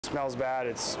smells bad.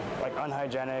 It's like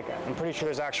unhygienic. I'm pretty sure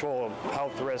there's actual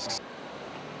health risks.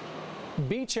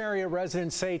 Beach area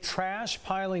residents say trash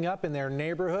piling up in their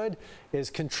neighborhood is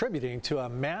contributing to a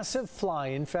massive fly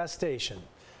infestation.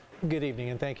 Good evening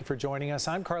and thank you for joining us.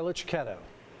 I'm Carla Cicchetto.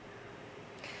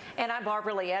 And I'm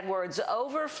Barbara Lee Edwards.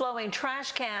 Overflowing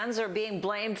trash cans are being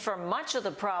blamed for much of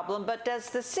the problem, but does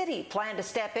the city plan to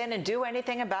step in and do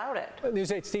anything about it?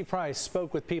 News 8's Steve Price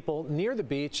spoke with people near the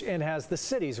beach and has the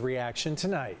city's reaction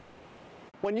tonight.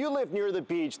 When you live near the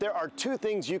beach, there are two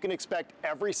things you can expect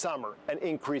every summer: an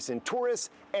increase in tourists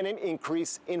and an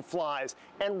increase in flies.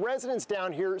 And residents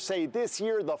down here say this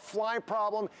year the fly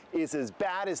problem is as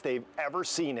bad as they've ever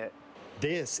seen it.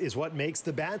 This is what makes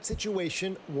the bad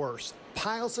situation worse.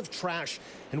 Piles of trash,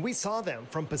 and we saw them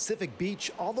from Pacific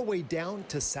Beach all the way down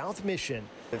to South Mission.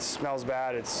 It smells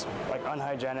bad. It's like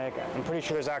unhygienic. I'm pretty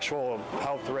sure there's actual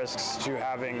health risks to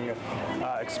having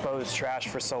exposed trash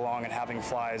for so long and having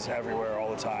flies everywhere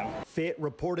all the time. FIT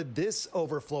reported this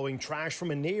overflowing trash from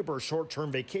a neighbor's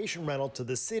short-term vacation rental to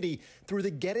the city through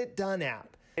the Get It Done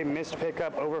app. A missed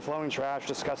pickup, overflowing trash,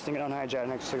 disgusting and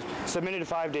unhygienic. Submitted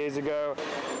 5 days ago.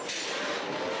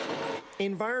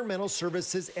 Environmental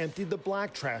Services emptied the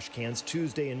black trash cans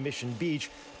Tuesday in Mission Beach,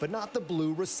 but not the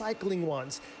blue recycling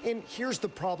ones. And here's the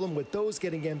problem with those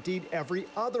getting emptied every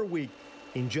other week.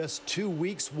 In just 2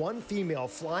 weeks, one female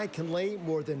fly can lay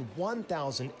more than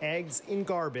 1,000 eggs in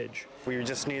garbage. We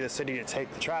just need the city to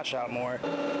take the trash out more.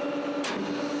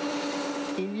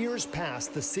 In years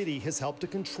past, the city has helped to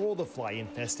control the fly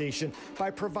infestation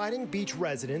by providing beach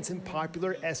residents in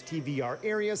popular STVR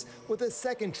areas with a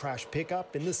second trash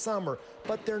pickup in the summer,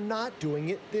 but they're not doing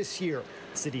it this year.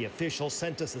 City officials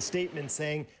sent us a statement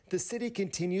saying the city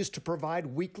continues to provide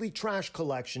weekly trash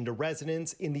collection to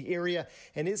residents in the area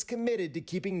and is committed to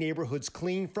keeping neighborhoods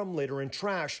clean from litter and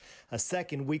trash. A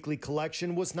second weekly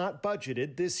collection was not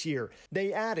budgeted this year.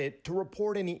 They added, to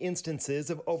report any instances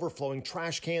of overflowing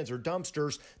trash cans or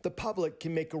dumpsters, the public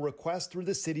can make a request through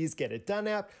the city's Get It Done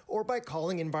app or by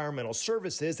calling Environmental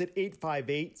Services at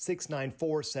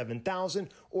 858-694-7000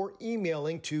 or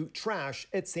emailing to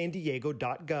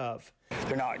trash@sandiego.gov.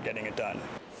 They're not getting it done.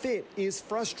 FIT is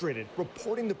frustrated,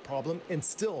 reporting the problem and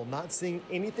still not seeing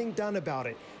anything done about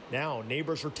it. Now,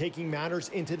 neighbors are taking matters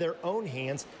into their own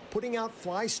hands, putting out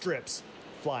fly strips,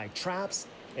 fly traps,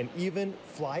 and even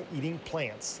fly-eating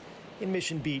plants. In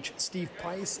Mission Beach, Steve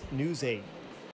Price, News 8.